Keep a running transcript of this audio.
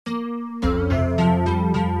Hello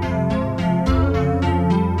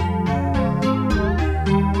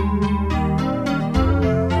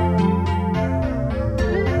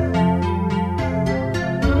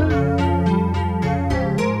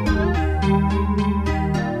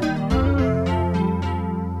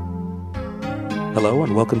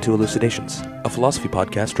and welcome to Elucidations, a philosophy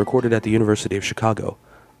podcast recorded at the University of Chicago.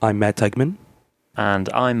 I'm Matt Teigman. And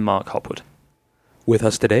I'm Mark Hopwood. With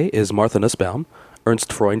us today is Martha Nussbaum,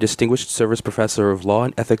 Ernst Freund Distinguished Service Professor of Law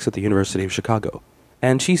and Ethics at the University of Chicago.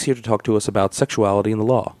 And she's here to talk to us about sexuality in the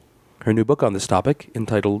law. Her new book on this topic,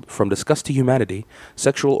 entitled From Disgust to Humanity,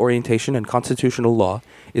 Sexual Orientation and Constitutional Law,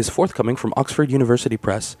 is forthcoming from Oxford University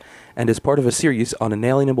Press and is part of a series on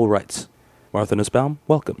inalienable rights. Martha Nussbaum,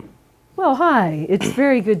 welcome. Well, hi. It's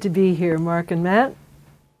very good to be here, Mark and Matt.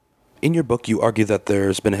 In your book, you argue that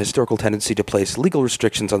there's been a historical tendency to place legal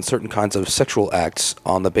restrictions on certain kinds of sexual acts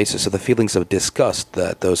on the basis of the feelings of disgust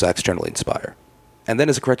that those acts generally inspire. And then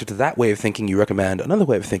as a corrective to that way of thinking, you recommend another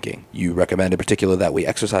way of thinking. You recommend in particular that we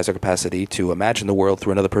exercise our capacity to imagine the world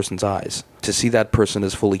through another person's eyes, to see that person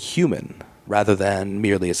as fully human, rather than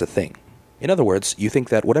merely as a thing. In other words, you think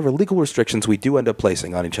that whatever legal restrictions we do end up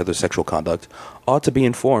placing on each other's sexual conduct ought to be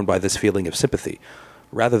informed by this feeling of sympathy,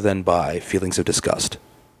 rather than by feelings of disgust.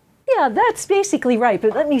 Yeah, that's basically right,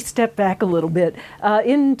 but let me step back a little bit.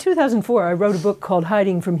 In 2004, I wrote a book called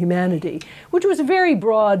Hiding from Humanity, which was a very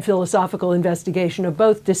broad philosophical investigation of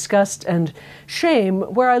both disgust and shame,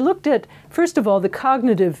 where I looked at, first of all, the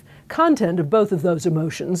cognitive content of both of those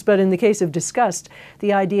emotions. But in the case of disgust,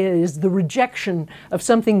 the idea is the rejection of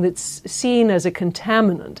something that's seen as a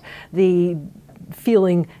contaminant, the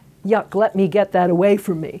feeling, yuck, let me get that away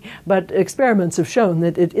from me. But experiments have shown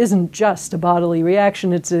that it isn't just a bodily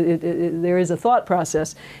reaction, there is a thought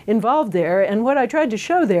process involved there. And what I tried to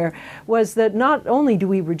show there was that not only do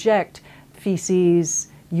we reject feces,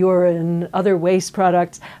 urine, other waste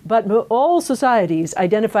products, but all societies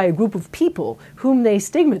identify a group of people whom they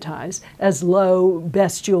stigmatize as low,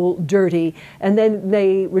 bestial, dirty, and then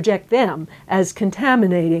they reject them as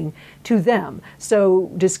contaminating to them. So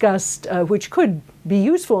disgust, which could be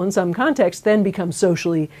useful in some context, then becomes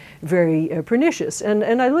socially very pernicious.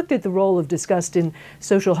 And I looked at the role of disgust in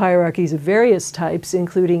social hierarchies of various types,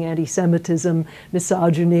 including anti-Semitism,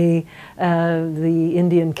 misogyny, the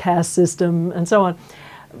Indian caste system, and so on.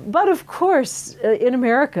 But of course, in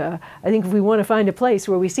America, I think if we want to find a place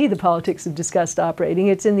where we see the politics of disgust operating,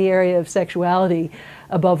 it's in the area of sexuality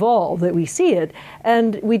above all that we see it.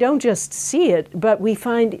 And we don't just see it, but we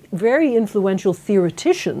find very influential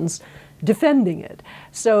theoreticians defending it.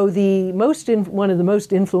 So one of the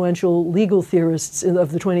most influential legal theorists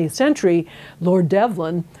of the 20th century, Lord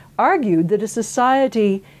Devlin, argued that a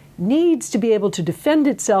society needs to be able to defend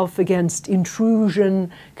itself against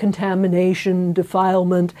intrusion, contamination,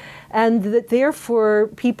 defilement, and that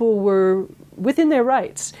therefore people were within their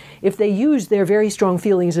rights if they used their very strong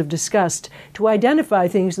feelings of disgust to identify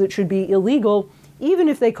things that should be illegal, even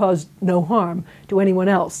if they caused no harm to anyone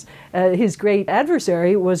else. His great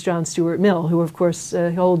adversary was John Stuart Mill, who of course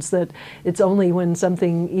holds that it's only when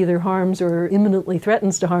something either harms or imminently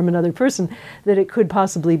threatens to harm another person that it could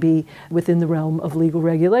possibly be within the realm of legal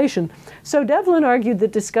regulation. So Devlin argued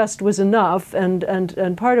that disgust was enough,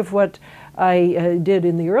 and part of what I did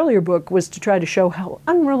in the earlier book was to try to show how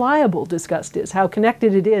unreliable disgust is, how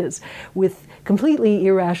connected it is with completely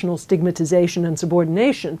irrational stigmatization and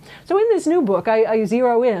subordination. So in this new book, I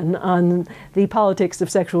zero in on the politics of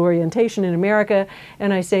sexual orientation in America,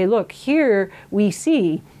 and I say, look, here we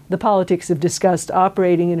see the politics of disgust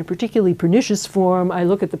operating in a particularly pernicious form. I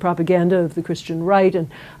look at the propaganda of the Christian right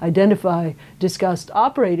and identify disgust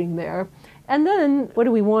operating there. And then what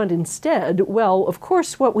do we want instead? Well, of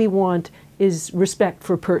course, what we want is respect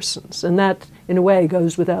for persons, and that, in a way,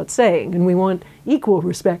 goes without saying, and we want equal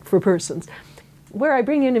respect for persons. Where I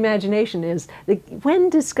bring in imagination is that when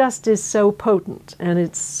disgust is so potent and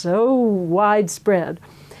it's so widespread,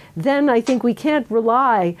 then I think we can't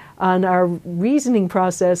rely on our reasoning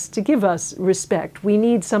process to give us respect. We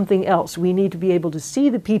need something else. We need to be able to see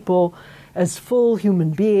the people as full human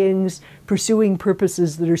beings pursuing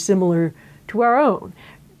purposes that are similar to our own.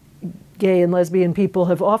 Gay and lesbian people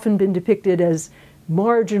have often been depicted as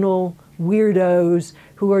marginal weirdos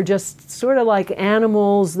who are just sort of like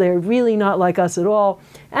animals. They're really not like us at all.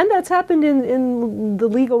 And that's happened in the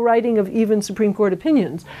legal writing of even Supreme Court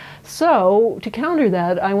opinions. So to counter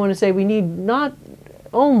that, I want to say we need not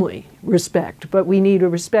only respect, but we need a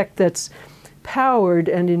respect that's powered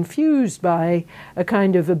and infused by a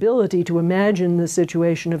kind of ability to imagine the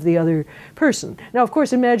situation of the other person. Now, of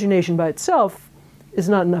course, imagination by itself is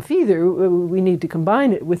not enough either. We need to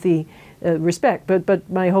combine it with the respect. But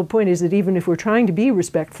my whole point is that even if we're trying to be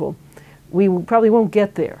respectful, we probably won't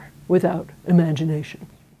get there without imagination.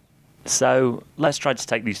 So let's try to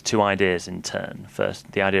take these two ideas in turn.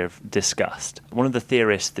 First, the idea of disgust. One of the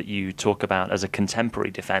theorists that you talk about as a contemporary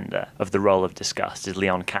defender of the role of disgust is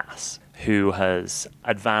Leon Kass, who has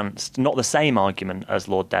advanced not the same argument as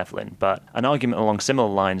Lord Devlin, but an argument along similar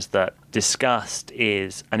lines that disgust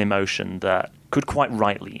is an emotion that could quite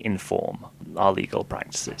rightly inform our legal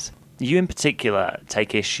practices. You in particular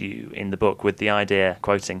take issue in the book with the idea,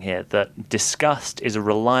 quoting here, that disgust is a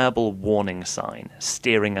reliable warning sign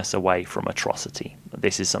steering us away from atrocity.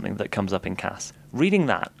 This is something that comes up in Cass. Reading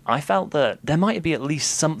that, I felt that there might be at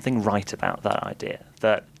least something right about that idea,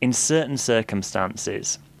 that in certain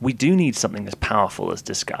circumstances, we do need something as powerful as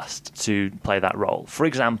disgust to play that role. For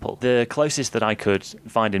example, the closest that I could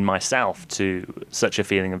find in myself to such a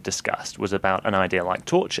feeling of disgust was about an idea like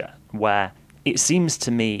torture, where it seems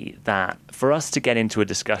to me that for us to get into a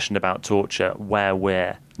discussion about torture where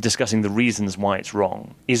we're discussing the reasons why it's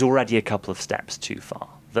wrong is already a couple of steps too far.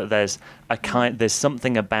 That there's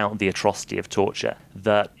something about the atrocity of torture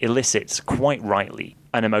that elicits, quite rightly,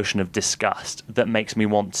 an emotion of disgust that makes me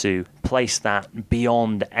want to place that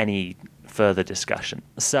beyond any further discussion.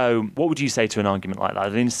 So what would you say to an argument like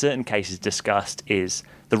that? That in certain cases, disgust is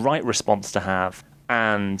the right response to have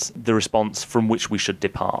and the response from which we should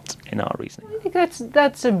depart in our reasoning? I think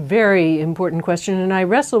that's a very important question, and I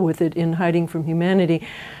wrestle with it in Hiding from Humanity,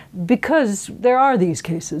 because there are these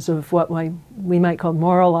cases of what we might call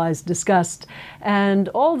moralized disgust, and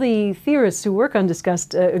all the theorists who work on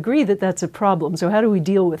disgust agree that that's a problem. So how do we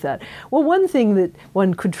deal with that? Well, one thing that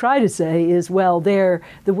one could try to say is, well, the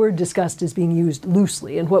word disgust is being used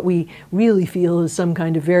loosely, and what we really feel is some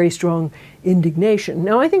kind of very strong indignation.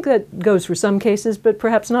 Now, I think that goes for some cases, but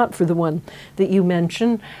perhaps not for the one that you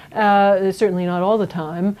mentioned, certainly not all the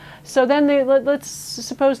time. So then let's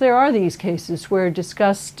suppose there are these cases where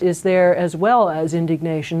disgust is there as well as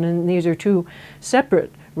indignation, and these are two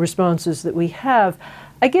separate responses that we have.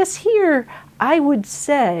 I guess here I would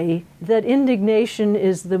say that indignation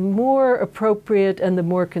is the more appropriate and the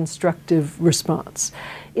more constructive response.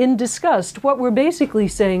 In disgust, what we're basically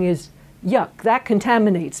saying is, yuck, that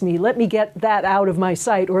contaminates me. Let me get that out of my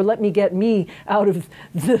sight, or let me get me out of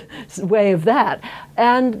the way of that.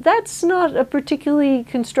 And that's not a particularly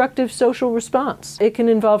constructive social response. It can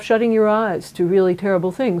involve shutting your eyes to really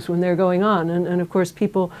terrible things when they're going on. And of course,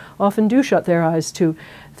 people often do shut their eyes to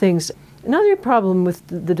things. Another problem with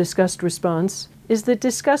the disgust response is that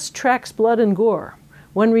disgust tracks blood and gore.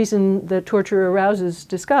 One reason that torture arouses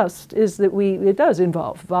disgust is that it does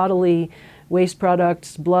involve bodily waste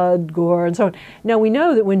products, blood, gore, and so on. Now, we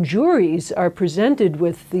know that when juries are presented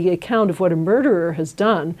with the account of what a murderer has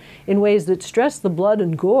done in ways that stress the blood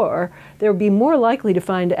and gore, they'll be more likely to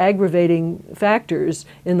find aggravating factors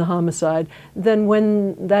in the homicide than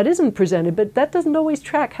when that isn't presented. But that doesn't always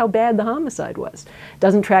track how bad the homicide was. It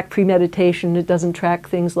doesn't track premeditation. It doesn't track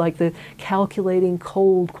things like the calculating,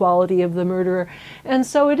 cold quality of the murderer. And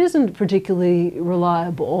so it isn't particularly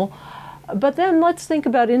reliable. But then let's think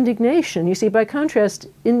about indignation. You see, by contrast,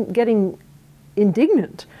 getting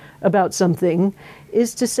indignant about something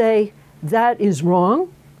is to say, that is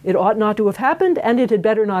wrong, it ought not to have happened, and it had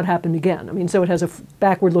better not happen again. I mean, so it has a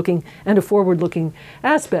backward-looking and a forward-looking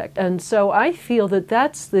aspect. And so I feel that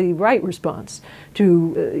that's the right response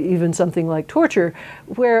to even something like torture,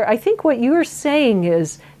 where I think what you're saying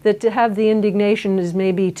is that to have the indignation is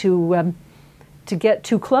maybe to get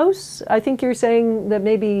too close. I think you're saying that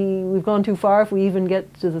maybe we've gone too far if we even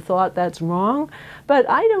get to the thought that's wrong. But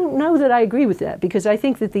I don't know that I agree with that, because I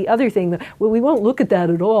think that the other thing, we won't look at that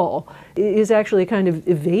at all, is actually a kind of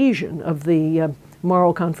evasion of the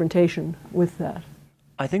moral confrontation with that.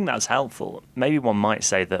 I think that's helpful. Maybe one might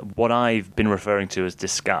say that what I've been referring to as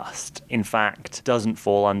disgust, in fact, doesn't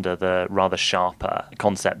fall under the rather sharper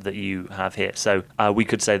concept that you have here. So we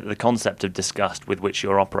could say that the concept of disgust with which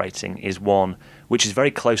you're operating is one which is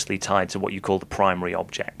very closely tied to what you call the primary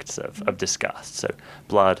objects of disgust, so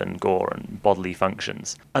blood and gore and bodily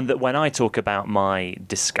functions. And that when I talk about my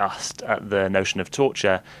disgust at the notion of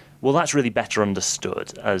torture, well, that's really better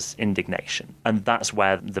understood as indignation. And that's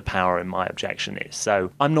where the power in my objection is.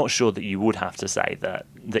 So I'm not sure that you would have to say that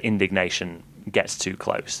the indignation gets too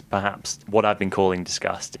close. Perhaps what I've been calling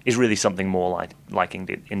disgust is really something more like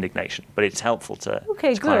indignation. But it's helpful to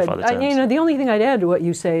clarify the terms. The only thing I'd add to what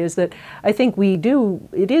you say is that I think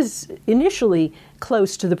it is initially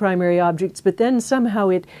close to the primary objects, but then somehow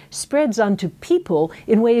it spreads onto people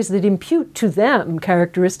in ways that impute to them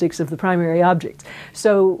characteristics of the primary objects.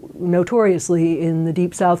 So notoriously in the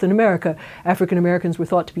Deep South in America, African Americans were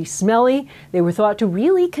thought to be smelly. They were thought to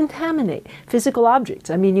really contaminate physical objects.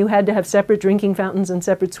 I mean, you had to have separate drinking fountains and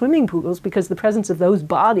separate swimming pools because the presence of those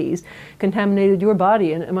bodies contaminated your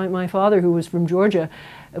body. And my father, who was from Georgia,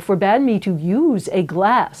 forbade me to use a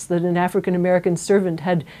glass that an African-American servant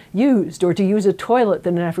had used, or to use a toilet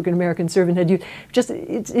that an African-American servant had used. Just,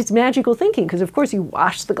 it's magical thinking, because of course you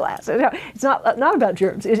wash the glass. It's not about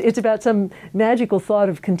germs. It's about some magical thought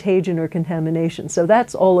of contagion or contamination. So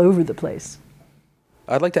that's all over the place.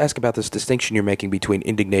 I'd like to ask about this distinction you're making between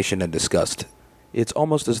indignation and disgust. It's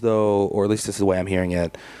almost as though, or at least this is the way I'm hearing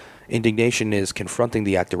it, indignation is confronting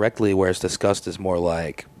the act directly, whereas disgust is more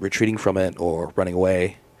like retreating from it or running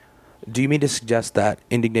away. Do you mean to suggest that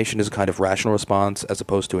indignation is a kind of rational response as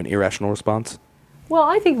opposed to an irrational response? Well,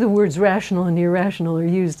 I think the words rational and irrational are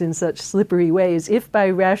used in such slippery ways. If by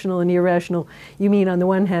rational and irrational you mean on the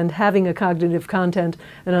one hand having a cognitive content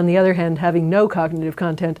and on the other hand having no cognitive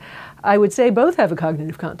content, I would say both have a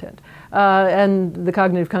cognitive content. And the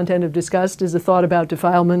cognitive content of disgust is a thought about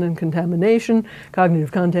defilement and contamination.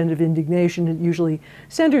 Cognitive content of indignation, it usually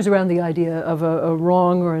centers around the idea of a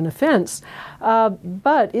wrong or an offense.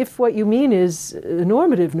 But if what you mean is a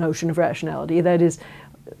normative notion of rationality, that is,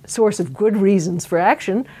 source of good reasons for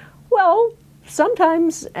action, well,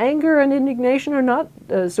 sometimes anger and indignation are not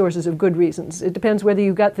sources of good reasons. It depends whether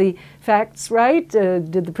you got the facts right,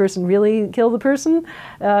 did the person really kill the person,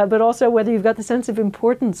 but also whether you've got the sense of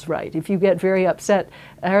importance right. If you get very upset,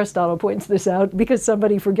 Aristotle points this out, because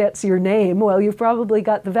somebody forgets your name, well, you've probably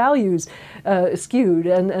got the values skewed,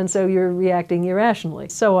 and so you're reacting irrationally,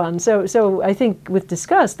 so on. So I think with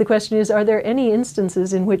disgust, the question is, are there any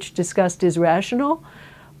instances in which disgust is rational?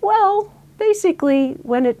 Well, basically,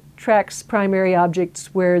 when it tracks primary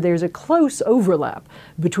objects where there's a close overlap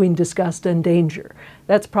between disgust and danger.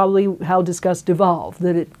 That's probably how disgust evolved,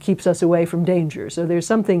 that it keeps us away from danger. So there's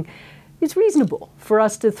something, it's reasonable for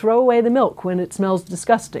us to throw away the milk when it smells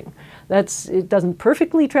disgusting. It doesn't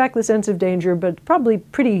perfectly track the sense of danger, but probably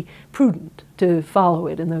pretty prudent to follow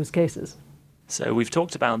it in those cases. So we've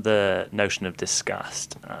talked about the notion of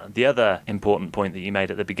disgust. The other important point that you made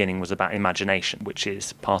at the beginning was about imagination, which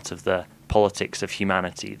is part of the politics of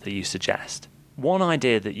humanity that you suggest. One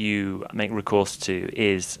idea that you make recourse to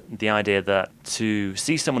is the idea that to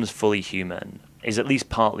see someone as fully human is at least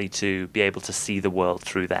partly to be able to see the world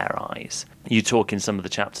through their eyes. You talk in some of the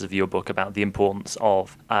chapters of your book about the importance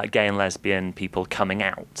of gay and lesbian people coming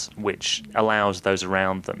out, which allows those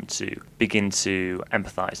around them to begin to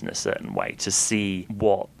empathise in a certain way, to see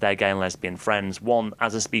what their gay and lesbian friends want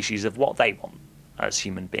as a species of what they want as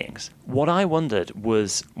human beings. What I wondered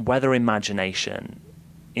was whether imagination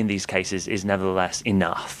in these cases is nevertheless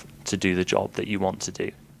enough to do the job that you want to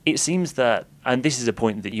do. It seems that, and this is a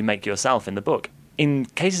point that you make yourself in the book, in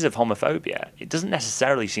cases of homophobia, it doesn't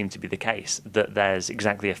necessarily seem to be the case that there's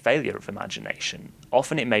exactly a failure of imagination.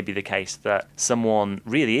 Often it may be the case that someone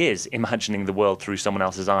really is imagining the world through someone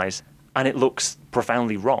else's eyes, and it looks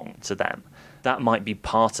profoundly wrong to them. That might be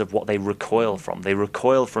part of what they recoil from. They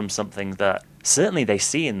recoil from something that certainly they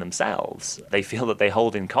see in themselves. They feel that they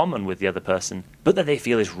hold in common with the other person, but that they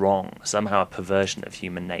feel is wrong, somehow a perversion of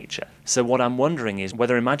human nature. So what I'm wondering is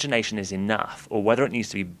whether imagination is enough, or whether it needs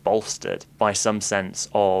to be bolstered by some sense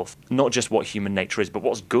of not just what human nature is, but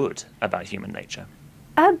what's good about human nature.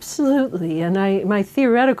 Absolutely, and my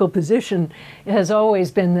theoretical position has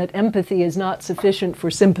always been that empathy is not sufficient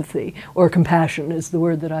for sympathy, or compassion is the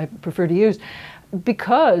word that I prefer to use,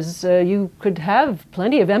 because you could have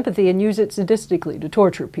plenty of empathy and use it sadistically to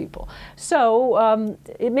torture people. So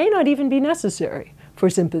it may not even be necessary for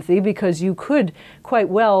sympathy, because you could quite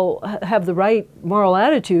well have the right moral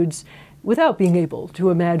attitudes without being able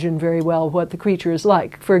to imagine very well what the creature is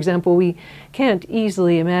like. For example, we can't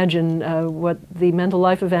easily imagine what the mental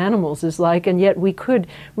life of animals is like, and yet we could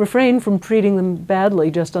refrain from treating them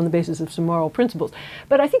badly just on the basis of some moral principles.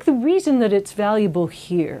 But I think the reason that it's valuable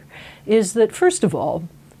here is that, first of all,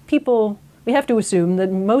 we have to assume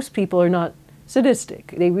that most people are not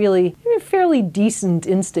sadistic. They have fairly decent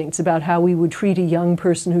instincts about how we would treat a young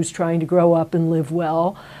person who's trying to grow up and live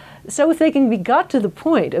well. So if they can be got to the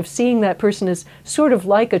point of seeing that person as sort of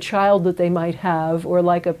like a child that they might have, or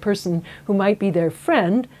like a person who might be their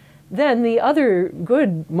friend, then the other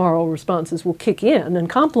good moral responses will kick in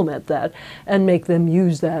and complement that and make them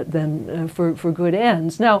use that then for good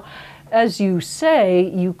ends. Now, as you say,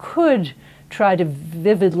 you could try to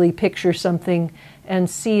vividly picture something and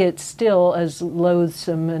see it still as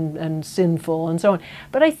loathsome and sinful and so on.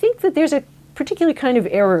 But I think that there's a particular kind of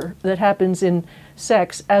error that happens in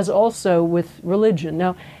sex as also with religion.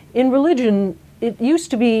 Now, in religion, it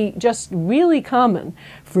used to be just really common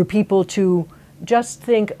for people to just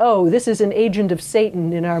think, oh, this is an agent of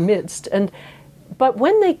Satan in our midst. But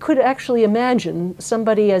when they could actually imagine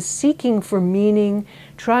somebody as seeking for meaning,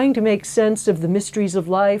 trying to make sense of the mysteries of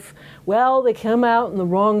life, well, they come out in the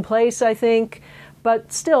wrong place, I think,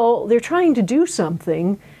 but still, they're trying to do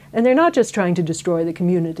something, and they're not just trying to destroy the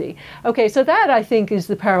community. Okay, so that, I think, is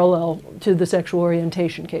the parallel to the sexual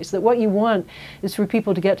orientation case, that what you want is for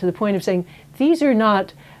people to get to the point of saying, these are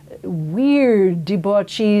not weird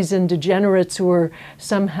debauchees and degenerates who are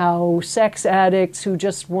somehow sex addicts who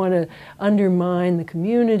just want to undermine the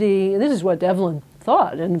community. This is what Devlin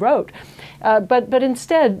thought and wrote. But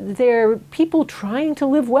instead, they're people trying to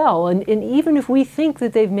live well. And even if we think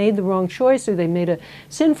that they've made the wrong choice or they made a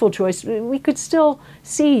sinful choice, we could still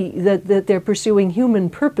see that they're pursuing human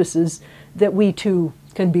purposes that we too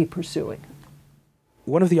can be pursuing.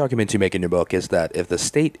 One of the arguments you make in your book is that if the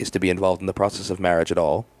state is to be involved in the process of marriage at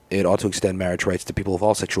all, it ought to extend marriage rights to people of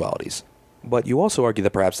all sexualities. But you also argue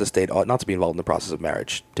that perhaps the state ought not to be involved in the process of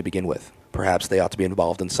marriage to begin with. Perhaps they ought to be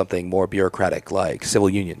involved in something more bureaucratic, like civil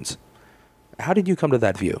unions. How did you come to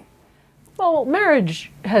that view? Well,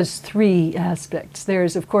 marriage has three aspects.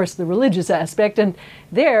 There's, of course, the religious aspect, and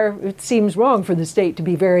there it seems wrong for the state to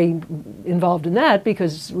be very involved in that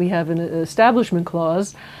because we have an establishment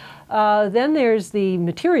clause. Then there's the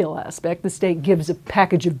material aspect. The state gives a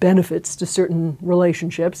package of benefits to certain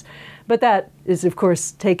relationships, but that is, of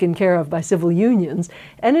course, taken care of by civil unions.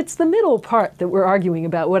 And it's the middle part that we're arguing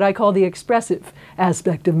about, what I call the expressive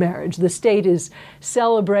aspect of marriage. The state is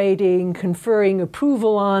celebrating, conferring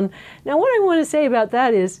approval on. Now, what I want to say about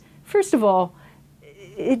that is, first of all,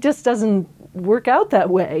 it just doesn't work out that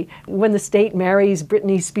way. When the state marries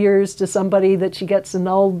Britney Spears to somebody that she gets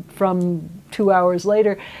annulled from 2 hours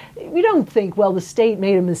later, we don't think, well, the state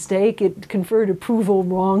made a mistake, it conferred approval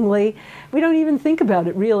wrongly. We don't even think about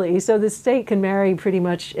it, really. So the state can marry pretty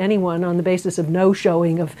much anyone on the basis of no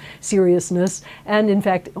showing of seriousness. And in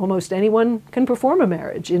fact, almost anyone can perform a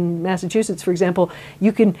marriage. In Massachusetts, for example,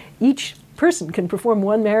 each person can perform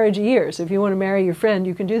one marriage a year. So if you want to marry your friend,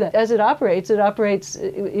 you can do that. As it operates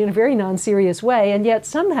in a very non-serious way, and yet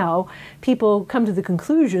somehow people come to the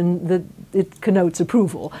conclusion that it connotes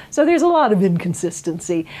approval. So there's a lot of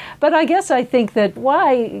inconsistency. But I guess I think that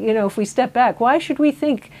if we step back, why should we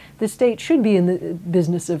think the state should be in the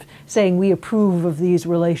business of saying we approve of these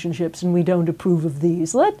relationships and we don't approve of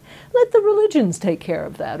these? Let the religions take care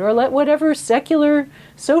of that, or let whatever secular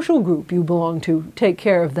social group you belong to take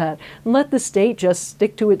care of that. And let the state just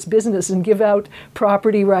stick to its business and give out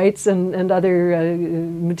property rights and other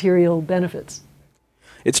material benefits.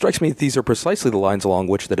 It strikes me that these are precisely the lines along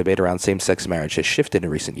which the debate around same-sex marriage has shifted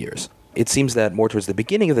in recent years. It seems that more towards the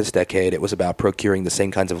beginning of this decade, it was about procuring the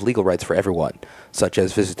same kinds of legal rights for everyone, such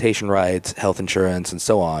as visitation rights, health insurance, and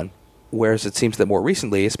so on. Whereas it seems that more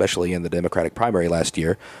recently, especially in the Democratic primary last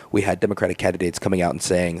year, we had Democratic candidates coming out and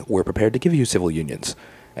saying, we're prepared to give you civil unions.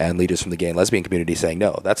 And leaders from the gay and lesbian community saying,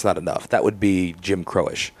 no, that's not enough. That would be Jim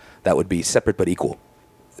Crowish. That would be separate but equal.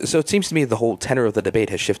 So it seems to me the whole tenor of the debate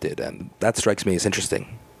has shifted, and that strikes me as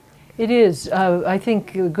interesting. It is. I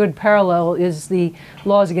think a good parallel is the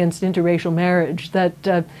laws against interracial marriage, that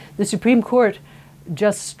the Supreme Court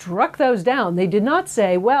just struck those down. They did not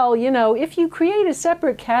say, well, if you create a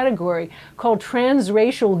separate category called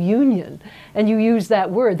transracial union, and you use that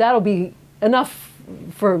word, that'll be enough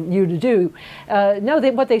for you to do. No,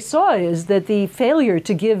 what they saw is that the failure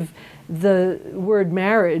to give the word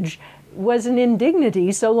marriage was an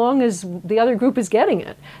indignity so long as the other group is getting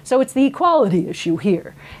it. So it's the equality issue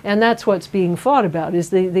here. And that's what's being fought about, is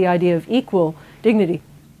the idea of equal dignity.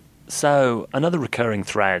 So another recurring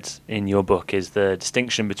thread in your book is the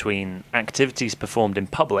distinction between activities performed in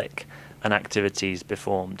public and activities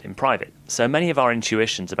performed in private. So many of our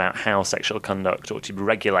intuitions about how sexual conduct ought to be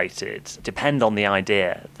regulated depend on the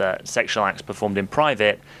idea that sexual acts performed in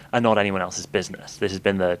private are not anyone else's business. This has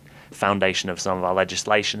been the foundation of some of our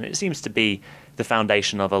legislation. It seems to be the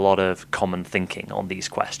foundation of a lot of common thinking on these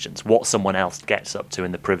questions. What someone else gets up to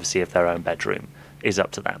in the privacy of their own bedroom is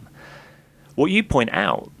up to them. What you point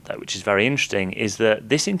out, though, which is very interesting, is that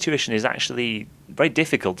this intuition is actually very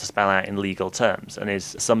difficult to spell out in legal terms and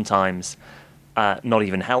is sometimes not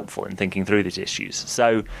even helpful in thinking through these issues.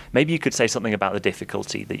 So maybe you could say something about the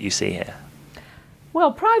difficulty that you see here.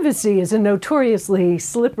 Well, privacy is a notoriously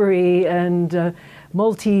slippery and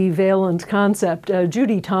multivalent concept.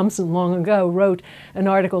 Judy Thompson long ago wrote an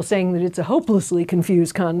article saying that it's a hopelessly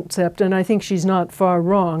confused concept, and I think she's not far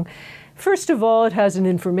wrong. First of all, it has an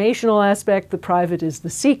informational aspect. The private is the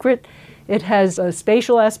secret. It has a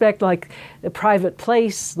spatial aspect like the private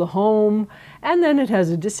place, the home, and then it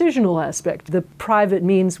has a decisional aspect. The private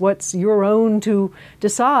means what's your own to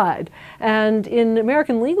decide. And in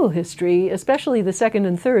American legal history, especially the second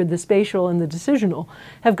and third, the spatial and the decisional,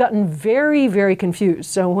 have gotten very, very confused.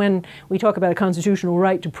 So when we talk about a constitutional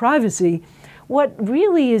right to privacy, what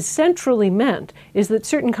really is centrally meant is that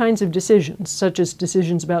certain kinds of decisions, such as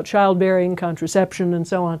decisions about childbearing, contraception, and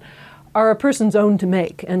so on, are a person's own to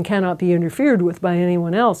make and cannot be interfered with by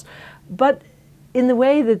anyone else. But in the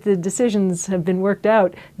way that the decisions have been worked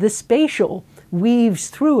out, the spatial weaves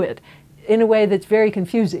through it in a way that's very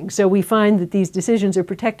confusing. So we find that these decisions are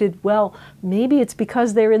protected, well, maybe it's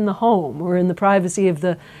because they're in the home or in the privacy of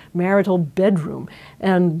the marital bedroom.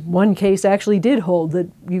 And one case actually did hold that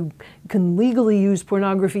you can legally use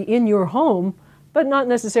pornography in your home, but not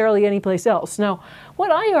necessarily anyplace else. Now,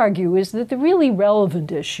 what I argue is that the really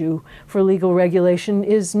relevant issue for legal regulation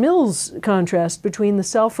is Mill's contrast between the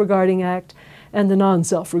self-regarding act and the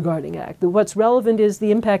non-self-regarding act. What's relevant is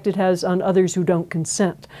the impact it has on others who don't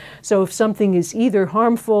consent. So if something is either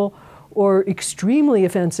harmful or extremely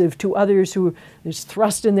offensive to others who is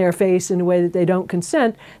thrust in their face in a way that they don't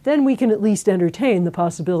consent, then we can at least entertain the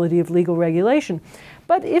possibility of legal regulation.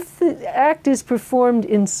 But if the act is performed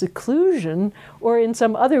in seclusion or in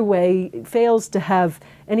some other way fails to have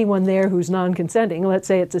anyone there who's non-consenting, let's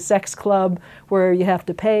say it's a sex club where you have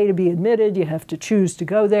to pay to be admitted, you have to choose to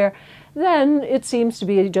go there, then it seems to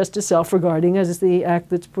be just as self-regarding as the act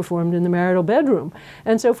that's performed in the marital bedroom.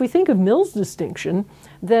 And so if we think of Mill's distinction,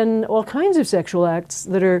 then all kinds of sexual acts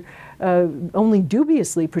that are only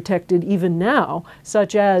dubiously protected even now,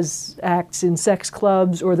 such as acts in sex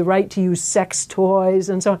clubs or the right to use sex toys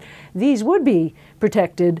and so on, these would be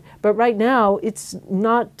protected, but right now it's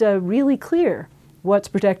not really clear what's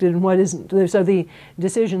protected and what isn't. So the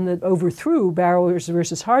decision that overthrew Barrows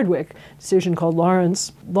versus Hardwick, decision called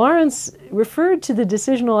Lawrence referred to the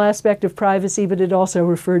decisional aspect of privacy, but it also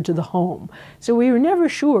referred to the home. So we were never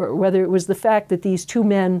sure whether it was the fact that these two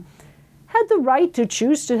men had the right to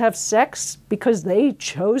choose to have sex because they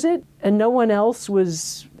chose it and no one else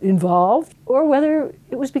was involved, or whether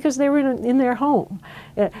it was because they were in their home.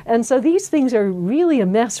 And so these things are really a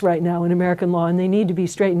mess right now in American law, and they need to be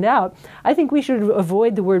straightened out. I think we should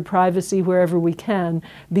avoid the word privacy wherever we can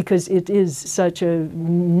because it is such a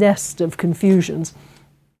nest of confusions.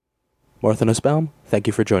 Martha Nussbaum, thank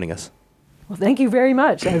you for joining us. Well, thank you very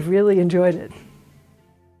much. I've really enjoyed it.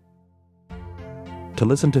 To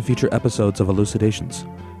listen to future episodes of Elucidations,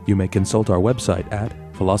 you may consult our website at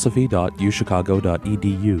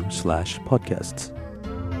philosophy.uchicago.edu/podcasts.